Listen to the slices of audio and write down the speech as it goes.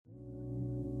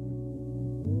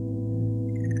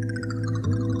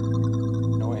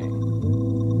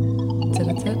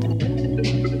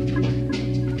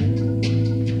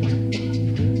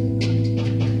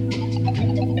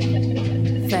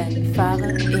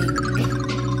Fanfare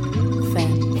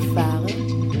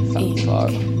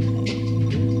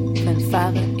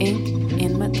Inc.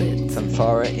 In Madrid.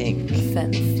 Fanfare Inc.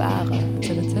 Fanfare.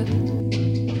 Tetatet.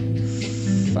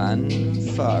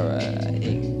 Fanfare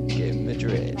Inc. In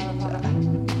Madrid.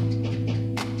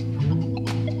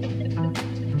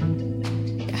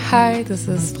 Hi, this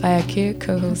is Freya Keir,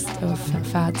 co-host of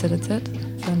Fanfare Tetatet,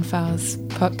 Fanfare's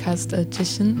podcast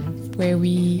edition, where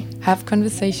we have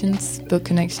conversations, build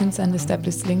connections, and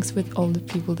establish links with all the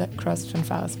people that cross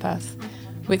Fanfare's path.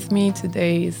 With me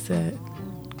today is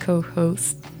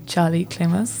co-host Charlie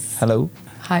Clemers. Hello.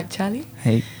 Hi, Charlie.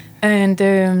 Hey. And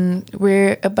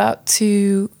we're about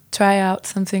to try out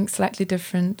something slightly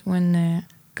different when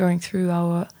going through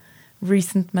our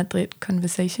recent Madrid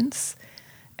conversations,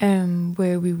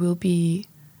 where we will be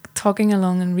talking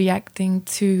along and reacting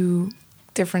to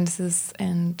differences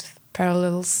and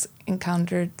parallels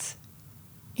encountered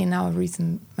in our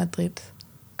recent Madrid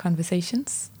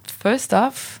conversations. First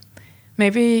off,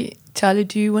 maybe, Charlie,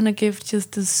 do you want to give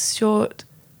just a short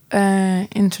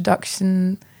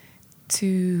introduction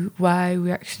to why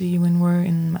we actually, when we're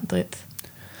in Madrid?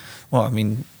 Well, I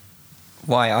mean,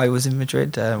 why I was in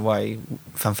Madrid, why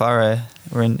Fanfare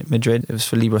were in Madrid. It was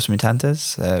for Libros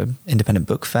Mutantes, independent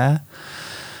book fair,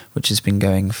 which has been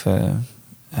going for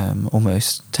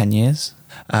almost 10 years.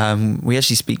 We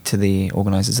actually speak to the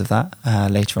organisers of that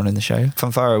later on in the show.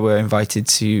 Fanfare were invited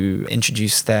to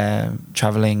introduce their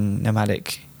travelling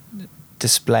nomadic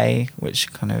display,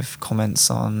 which kind of comments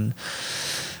on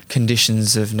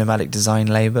conditions of nomadic design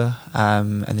labour.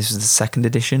 And this was the second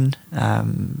edition,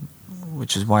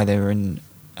 which is why they were in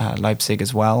Leipzig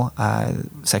as well.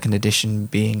 Second edition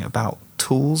being about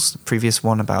tools, the previous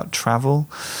one about travel.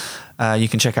 You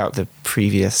can check out the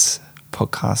previous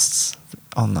podcasts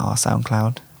on our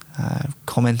SoundCloud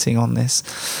commenting on this.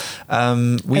 Now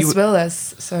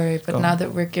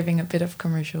that we're giving a bit of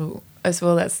commercial, as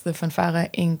well as the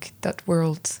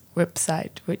fanfareinc.world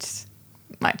website, which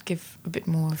might give a bit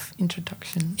more of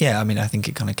introduction. Yeah, I mean, I think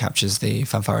it kind of captures the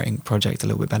Fanfare Inc. project a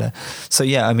little bit better. So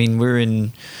yeah, I mean, we're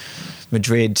in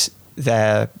Madrid.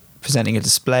 They're presenting a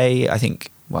display. I think,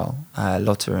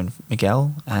 Lotta and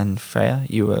Miguel and Freya,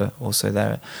 you were also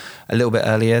there a little bit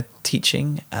earlier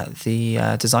teaching at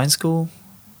the design school.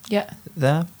 Yeah.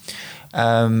 There.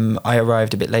 I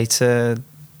arrived a bit later,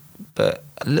 but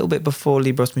a little bit before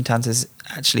Libros Mutantes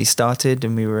actually started,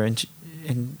 and we were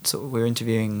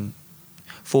interviewing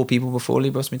 4 people before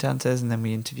Libros Mutantes, and then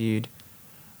we interviewed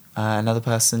another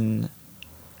person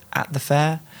at the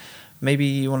fair. Maybe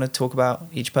you want to talk about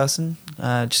each person,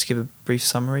 just give a brief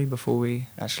summary before we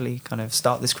actually kind of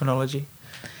start this chronology.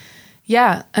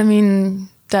 Yeah, I mean,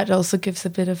 that also gives a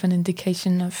bit of an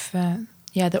indication of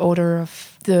the order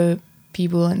of the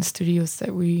people and studios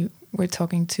that we were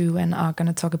talking to and are going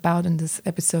to talk about in this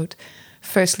episode.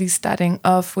 Firstly, starting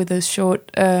off with a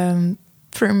short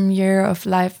premiere of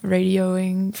live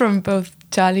radioing from both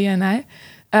Charlie and I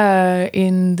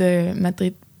in the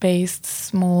Madrid-based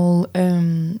small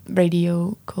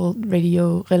radio called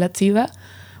Radio Relativa,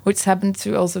 which happened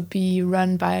to also be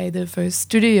run by the first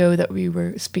studio that we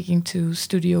were speaking to,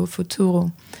 Studio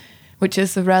Futuro, which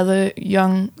is a rather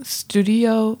young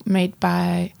studio made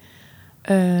by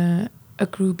a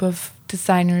group of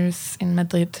designers in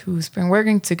Madrid who's been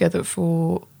working together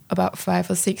for about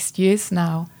 5 or 6 years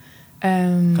now.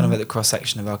 Kind of at the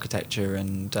cross-section of architecture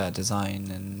and design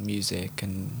and music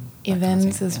and events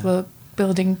kind of as well,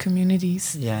 building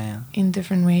communities in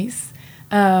different ways.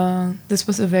 This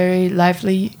was a very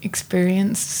lively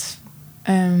experience.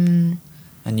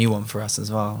 A new one for us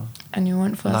as well.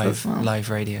 Live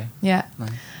radio. Yeah.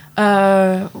 Nice.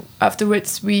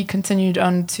 Afterwards, we continued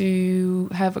on to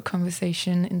have a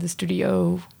conversation in the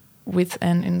studio with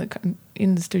and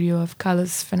in the studio of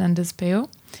Carlos Fernandez Peo,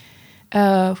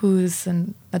 who is a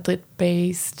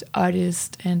Madrid-based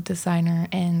artist and designer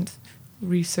and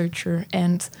researcher.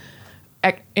 And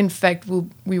in fact,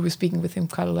 we were speaking with him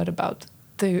quite a lot about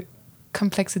the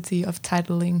complexity of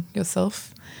titling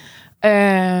yourself.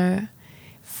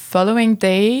 Following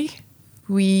day,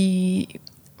 we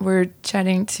were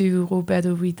chatting to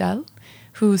Roberto Vidal,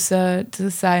 who's a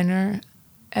designer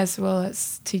as well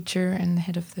as teacher and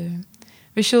head of the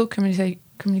visual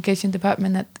communication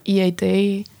department at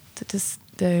IED, that is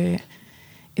the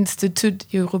Institut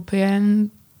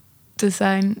European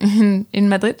Design in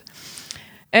Madrid.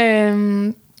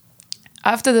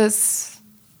 After this,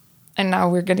 and now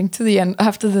we're getting to the end,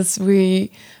 after this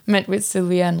we met with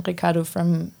Silvia and Ricardo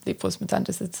from Libros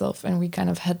Mutantes itself, and we kind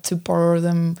of had to borrow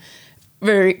them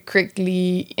very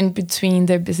quickly in between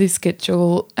their busy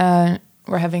schedule.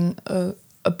 We're having a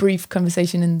brief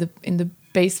conversation in the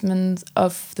basement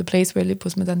of the place where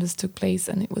Libros Mutantes took place,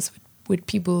 and it was with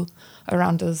people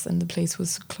around us, and the place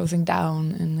was closing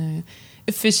down in a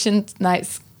efficient,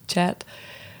 nice chat.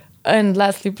 And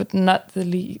lastly, but not the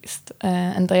least,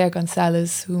 Andrea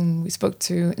Gonzalez, whom we spoke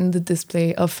to in the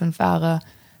display of Fanfara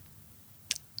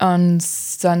on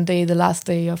Sunday, the last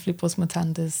day of Libros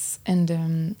Mutantes.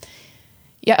 And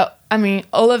I mean,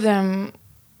 all of them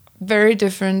very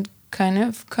different kind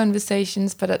of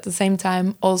conversations, but at the same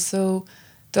time also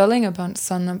dwelling upon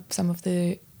some of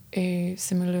the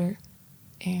similar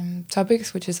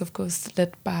topics, which is of course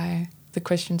led by the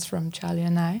questions from Charlie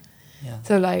and I. Yeah.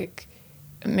 So like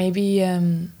maybe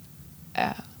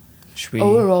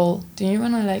overall, do you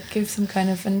want to like give some kind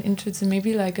of an intro to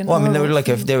maybe like an? Well, I mean, there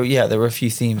were a few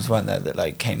themes, weren't there, that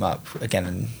like came up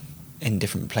again in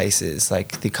different places.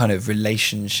 Like the kind of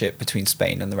relationship between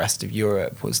Spain and the rest of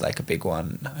Europe was like a big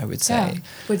one, I would say. Yeah,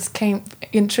 which came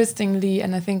interestingly,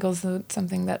 and I think also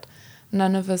something that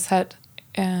none of us had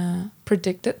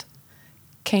predicted,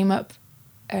 came up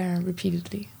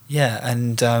repeatedly. Yeah,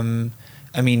 and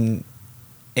I mean,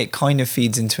 it kind of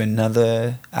feeds into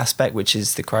another aspect, which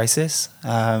is the crisis.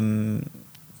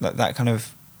 That kind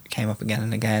of came up again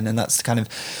and again, and that's kind of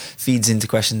feeds into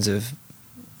questions of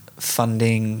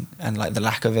funding and like the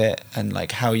lack of it, and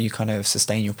like how you kind of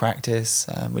sustain your practice,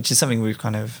 which is something we've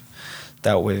kind of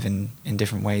dealt with in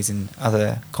different ways in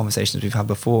other conversations we've had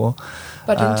before.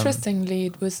 But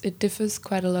interestingly, it differs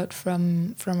quite a lot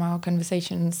from our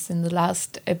conversations in the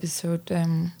last episode,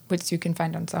 which you can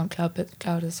find on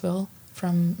SoundCloud as well.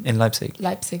 From in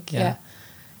Leipzig, yeah.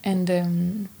 And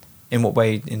in what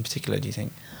way in particular do you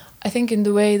think? I think in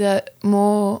the way that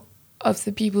more of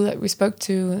the people that we spoke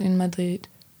to in Madrid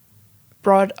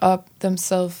brought up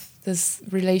themselves this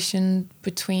relation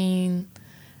between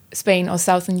Spain or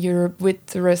Southern Europe with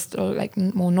the rest, or like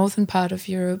more northern part of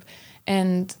Europe,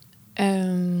 and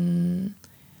I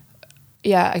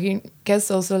guess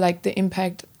also like the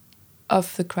impact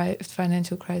of the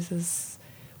financial crisis.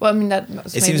 Well, I mean that.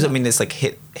 It seems. I mean, it's like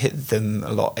hit them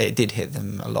a lot. It did hit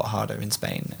them a lot harder in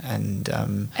Spain, and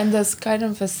there's kind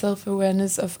of a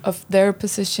self-awareness of their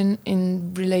position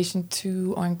in relation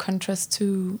to, or in contrast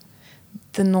to,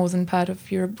 the northern part of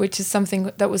Europe, which is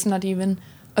something that was not even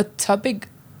a topic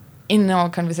in our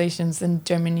conversations in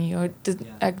Germany, or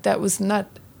like that was not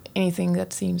anything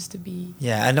that seems to be.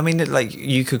 Yeah, and I mean, like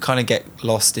you could kind of get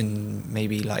lost in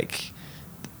maybe like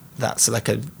that's like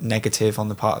a negative on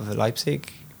the part of the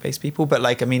Leipzig-based people, but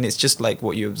like I mean, it's just like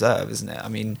what you observe, isn't it? I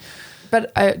mean,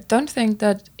 but I don't think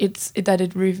that it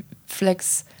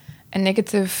reflects a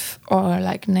negative or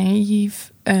like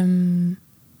naive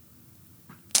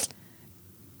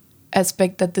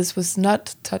aspect that this was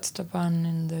not touched upon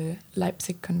in the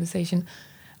Leipzig conversation,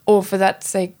 or for that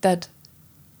sake that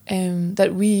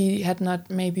we had not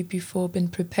maybe before been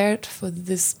prepared for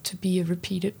this to be a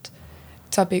repeated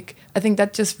topic. I think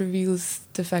that just reveals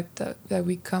the fact that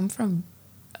we come from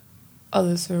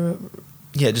other sort of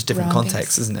just different surroundings.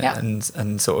 contexts, isn't it? Yeah.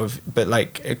 And sort of, but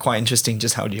like quite interesting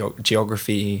just how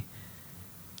geography.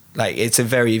 Like it's a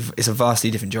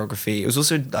vastly different geography. It was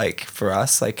also like for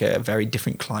us like a very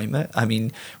different climate. I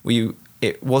mean,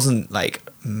 it wasn't like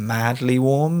madly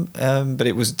warm, but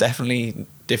it was definitely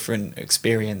different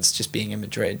experience just being in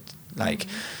Madrid. Like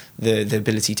the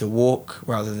ability to walk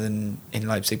rather than in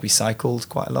Leipzig we cycled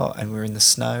quite a lot and we were in the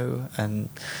snow and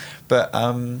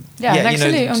and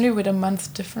actually only with a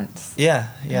month difference.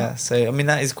 Yeah. So I mean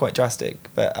that is quite drastic,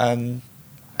 but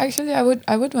actually I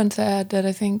would want to add that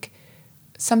I think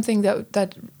something that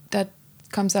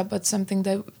comes up, but something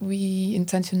that we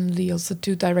intentionally also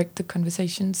do direct the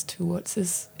conversations towards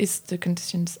is the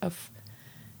conditions of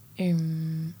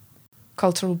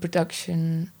cultural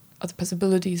production, or the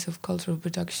possibilities of cultural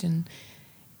production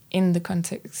in the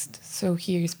context. So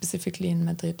here specifically in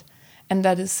Madrid, and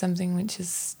that is something which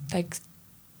is like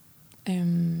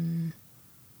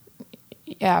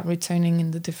returning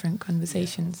in the different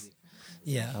conversations.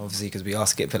 Yeah, obviously because we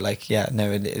ask it, but like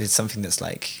it is something that's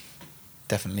like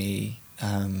definitely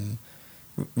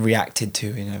reacted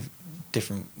to in a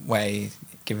different way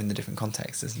given the different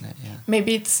context, isn't it? Yeah.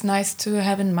 Maybe it's nice to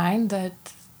have in mind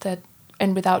that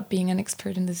and without being an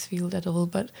expert in this field at all,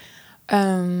 but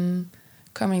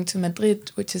coming to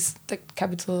Madrid, which is the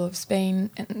capital of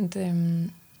Spain,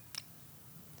 and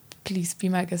please be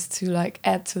my guest to like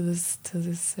add to this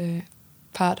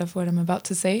part of what I'm about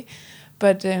to say,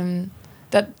 but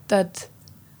that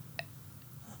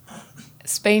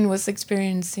Spain was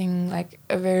experiencing like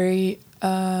a very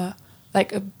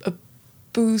like a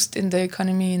boost in the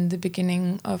economy in the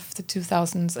beginning of the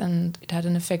 2000s, and it had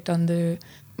an effect on the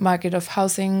market of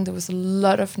housing. There was a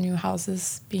lot of new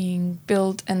houses being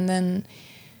built, and then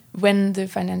when the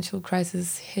financial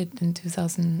crisis hit in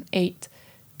 2008,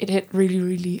 it hit really,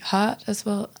 really hard as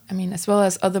well. I mean, as well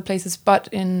as other places, but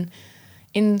in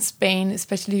Spain,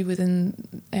 especially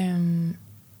within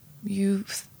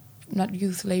youth, not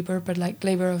youth labor, but like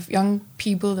labor of young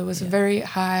people, there was a very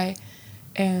high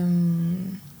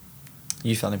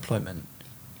youth unemployment,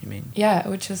 you mean? Yeah,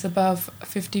 which is above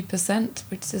 50%,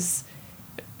 which is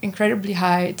incredibly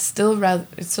high. It's still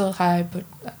high, but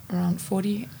around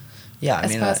 40. Yeah, I as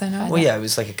mean, far as I know. Well, yeah, it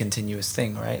was like a continuous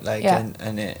thing, right? Like,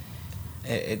 and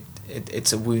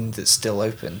it's a wound that's still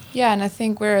open. Yeah, and I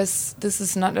think whereas this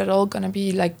is not at all going to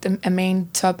be like a main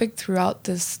topic throughout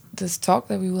this talk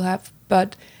that we will have,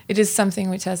 but it is something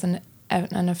which has an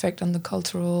effect on the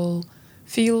cultural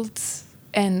fields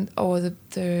or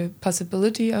the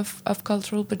possibility of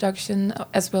cultural production,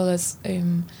 as well as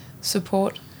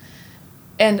support.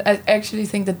 And I actually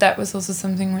think that was also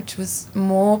something which was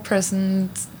more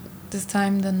present this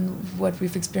time than what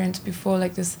we've experienced before.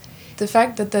 Like the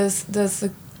fact that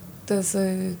there's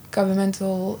a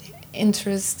governmental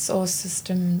interests or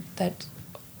system that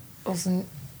also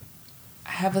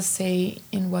have a say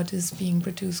in what is being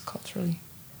produced culturally.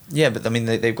 Yeah, but I mean,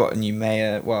 they've got a new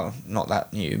mayor. Well, not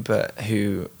that new, but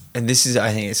and this is,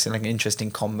 I think, it's like an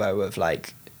interesting combo of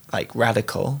like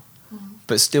radical,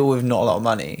 but still with not a lot of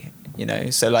money. You know,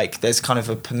 so like there's kind of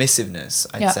a permissiveness,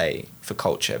 I'd say, for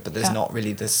culture, but there's not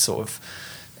really this sort of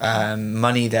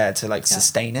money there to like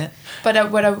sustain it.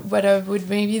 But what I would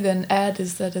maybe then add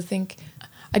is that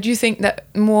I do think that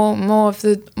more of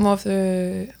the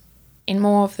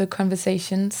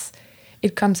conversations,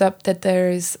 it comes up that there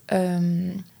is a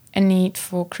need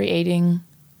for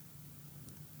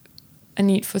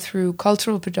through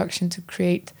cultural production to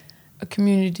create a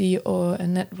community or a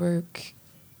network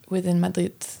within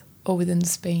Madrid or within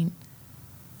Spain.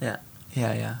 Yeah.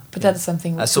 But that's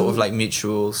something... A sort of like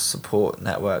mutual support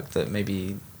network that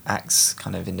maybe acts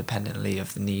kind of independently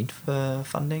of the need for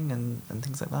funding and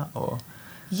things like that, or...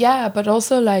 Yeah, but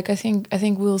also like I think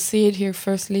we'll see it here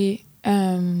firstly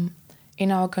in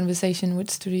our conversation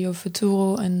with Studio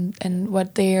Futuro and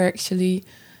what they are actually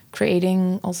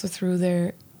creating also through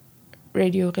their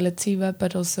Radio Relativa,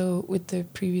 but also with the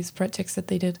previous projects that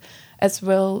they did as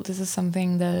well. This is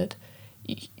something that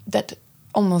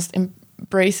almost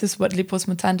embraces what Libros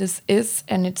Mutantes is,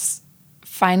 and it's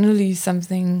finally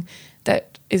something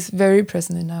that is very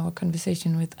present in our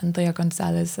conversation with Andrea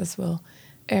Gonzalez as well.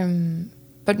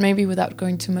 But maybe without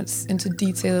going too much into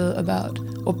detail about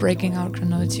or breaking out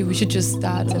chronology, we should just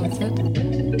start with it.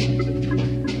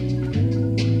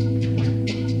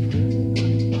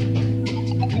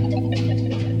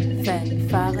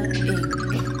 Fanfare Inc.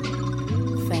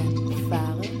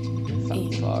 Fanfare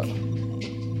Inc.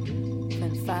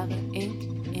 Fanfare Inc.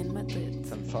 in Madrid.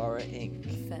 Fanfare Inc.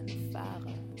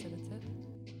 Fanfare.